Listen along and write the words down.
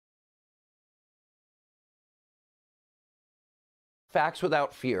Facts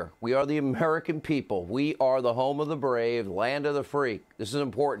without fear. We are the American people. We are the home of the brave, land of the free. This is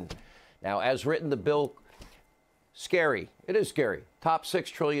important. Now, as written, the bill, scary. It is scary. Top $6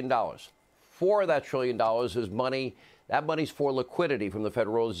 trillion. $4 of that trillion is money. That money's for liquidity from the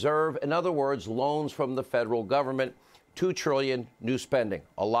Federal Reserve. In other words, loans from the federal government. $2 trillion new spending.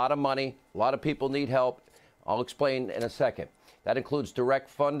 A lot of money. A lot of people need help. I'll explain in a second. That includes direct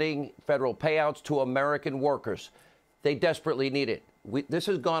funding, federal payouts to American workers. They desperately need it. This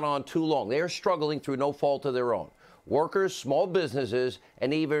has gone on too long. They are struggling through no fault of their own. Workers, small businesses,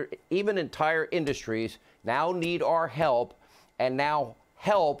 and even entire industries now need our help, and now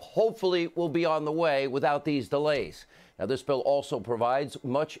help hopefully will be on the way without these delays. Now, this bill also provides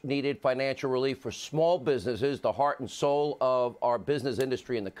much-needed financial relief for small businesses, the heart and soul of our business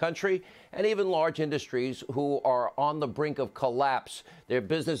industry in the country, and even large industries who are on the brink of collapse, their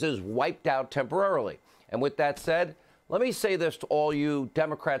businesses wiped out temporarily. And with that said, let me say this to all you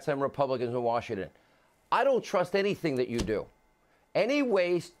Democrats and Republicans in Washington. I don't trust anything that you do. Any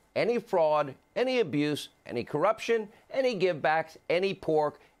waste, any fraud, any abuse, any corruption, any givebacks, any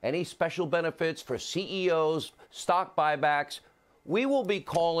pork, any special benefits for CEOs, stock buybacks. We will be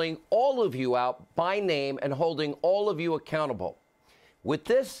calling all of you out by name and holding all of you accountable. With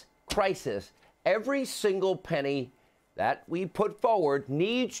this crisis, every single penny that we put forward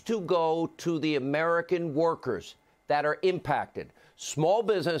needs to go to the American workers that are impacted, small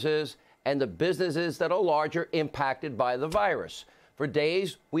businesses and the businesses that are larger impacted by the virus. For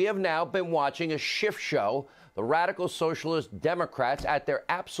days, we have now been watching a shift show, the radical socialist Democrats at their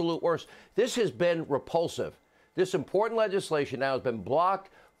absolute worst. This has been repulsive. This important legislation now has been blocked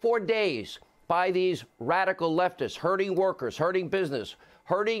for days by these radical leftists, hurting workers, hurting business,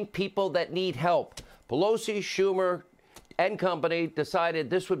 hurting people that need help. Pelosi, Schumer, and company decided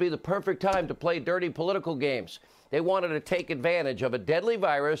this would be the perfect time to play dirty political games. They wanted to take advantage of a deadly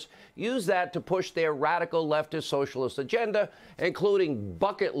virus, use that to push their radical leftist socialist agenda, including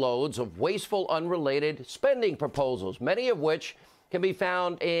bucket loads of wasteful, unrelated spending proposals, many of which can be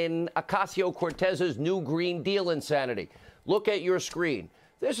found in Ocasio-Cortez's new Green Deal insanity. Look at your screen.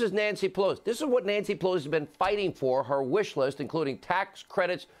 This is Nancy Pelosi. This is what Nancy Pelosi has been fighting for, her wish list, including tax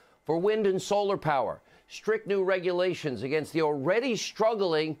credits for wind and solar power, strict new regulations against the already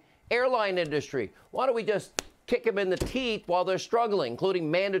struggling airline industry. Why don't we just kick them in the teeth while they're struggling, including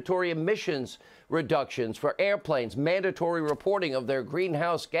mandatory emissions reductions for airplanes, mandatory reporting of their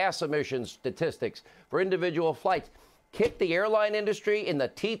greenhouse gas emissions statistics for individual flights. Kick the airline industry in the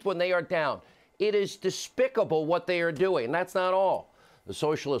teeth when they are down. It is despicable what they are doing. And that's not all. The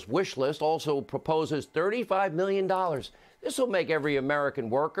socialist wish list also proposes $35 million. This will make every American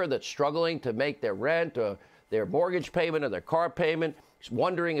worker that's struggling to make their rent or their mortgage payment or their car payment,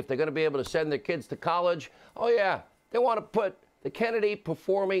 wondering if they're going to be able to send their kids to college. Oh, yeah, they want to put the Kennedy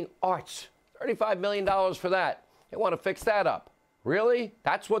Performing Arts, $35 million for that. They want to fix that up. Really?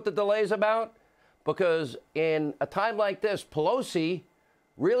 That's what the delay is about? Because in a time like this, Pelosi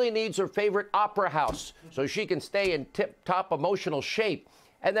really needs her favorite opera house so she can stay in tip-top emotional shape.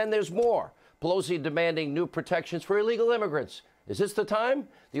 And then there's more. Pelosi demanding new protections for illegal immigrants. Is this the time?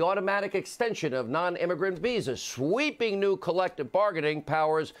 The automatic extension of non-immigrant visas, sweeping new collective bargaining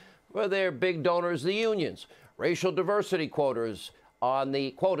powers for their big donors, the unions, racial diversity quotas on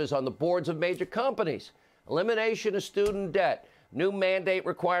the boards of major companies, elimination of student debt, new mandate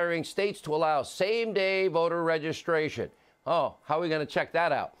requiring states to allow same-day voter registration. Oh, how are we going to check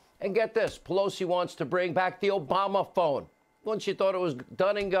that out? And get this, Pelosi wants to bring back the Obama phone. Once she thought it was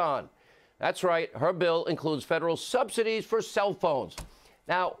done and gone. That's right. Her bill includes federal subsidies for cell phones.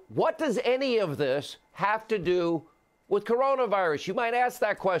 Now, what does any of this have to do with coronavirus? You might ask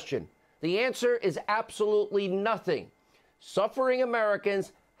that question. The answer is absolutely nothing. Suffering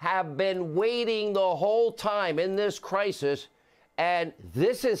Americans have been waiting the whole time in this crisis, and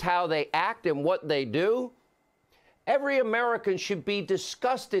this is how they act and what they do. Every American should be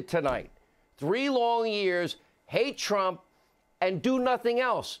disgusted tonight. 3 long years, hate Trump, and do nothing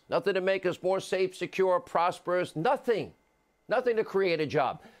else. Nothing to make us more safe, secure, prosperous. Nothing. Nothing to create a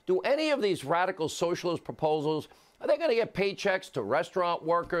job. Do any of these radical socialist proposals, are they going to get paychecks to restaurant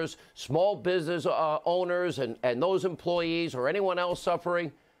workers, small business owners, and those employees or anyone else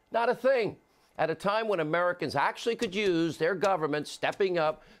suffering? Not a thing. At a time when Americans actually could use their government stepping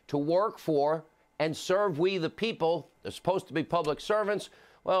up to work for and serve we the people, they're supposed to be public servants,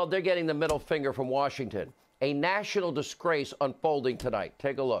 well, they're getting the middle finger from Washington. A national disgrace unfolding tonight.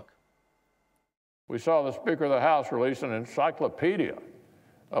 Take a look. We saw the Speaker of the House release an encyclopedia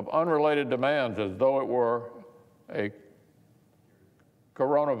of unrelated demands as though it were a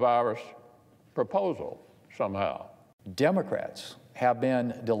coronavirus proposal somehow. Democrats have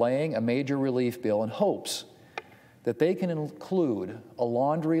been delaying a major relief bill in hopes that they can include a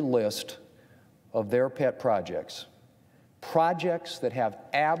laundry list of their pet projects, projects that have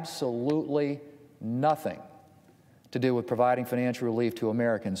absolutely nothing to do with providing financial relief to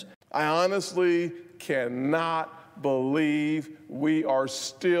Americans. I honestly cannot believe we are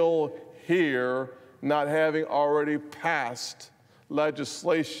still here not having already passed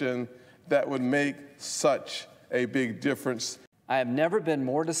legislation that would make such a big difference. I have never been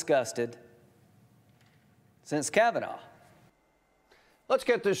more disgusted since Kavanaugh. Let's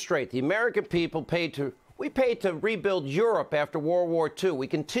get this straight. The American people paid to rebuild Europe after World War II. We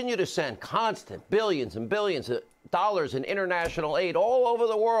continue to send constant billions and billions of dollars in international aid all over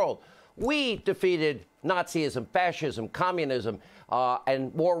the world. We defeated Nazism, fascism, communism,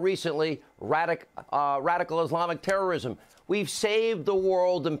 and more recently, radical Islamic terrorism. We've saved the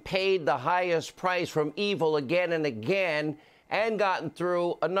world and paid the highest price from evil again and again, and gotten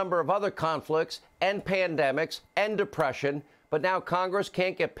through a number of other conflicts and pandemics and depression. But now Congress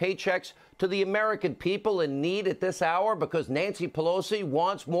can't get paychecks to the American people in need at this hour because Nancy Pelosi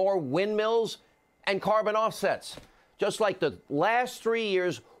wants more windmills and carbon offsets. Just like the last 3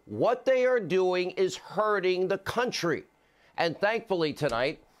 years, what they are doing is hurting the country. And thankfully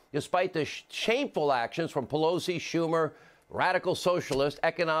tonight, despite the shameful actions from Pelosi, Schumer, radical socialist,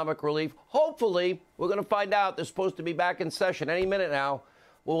 economic relief, hopefully, we're going to find out they're supposed to be back in session any minute now,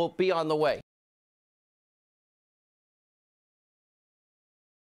 will be on the way.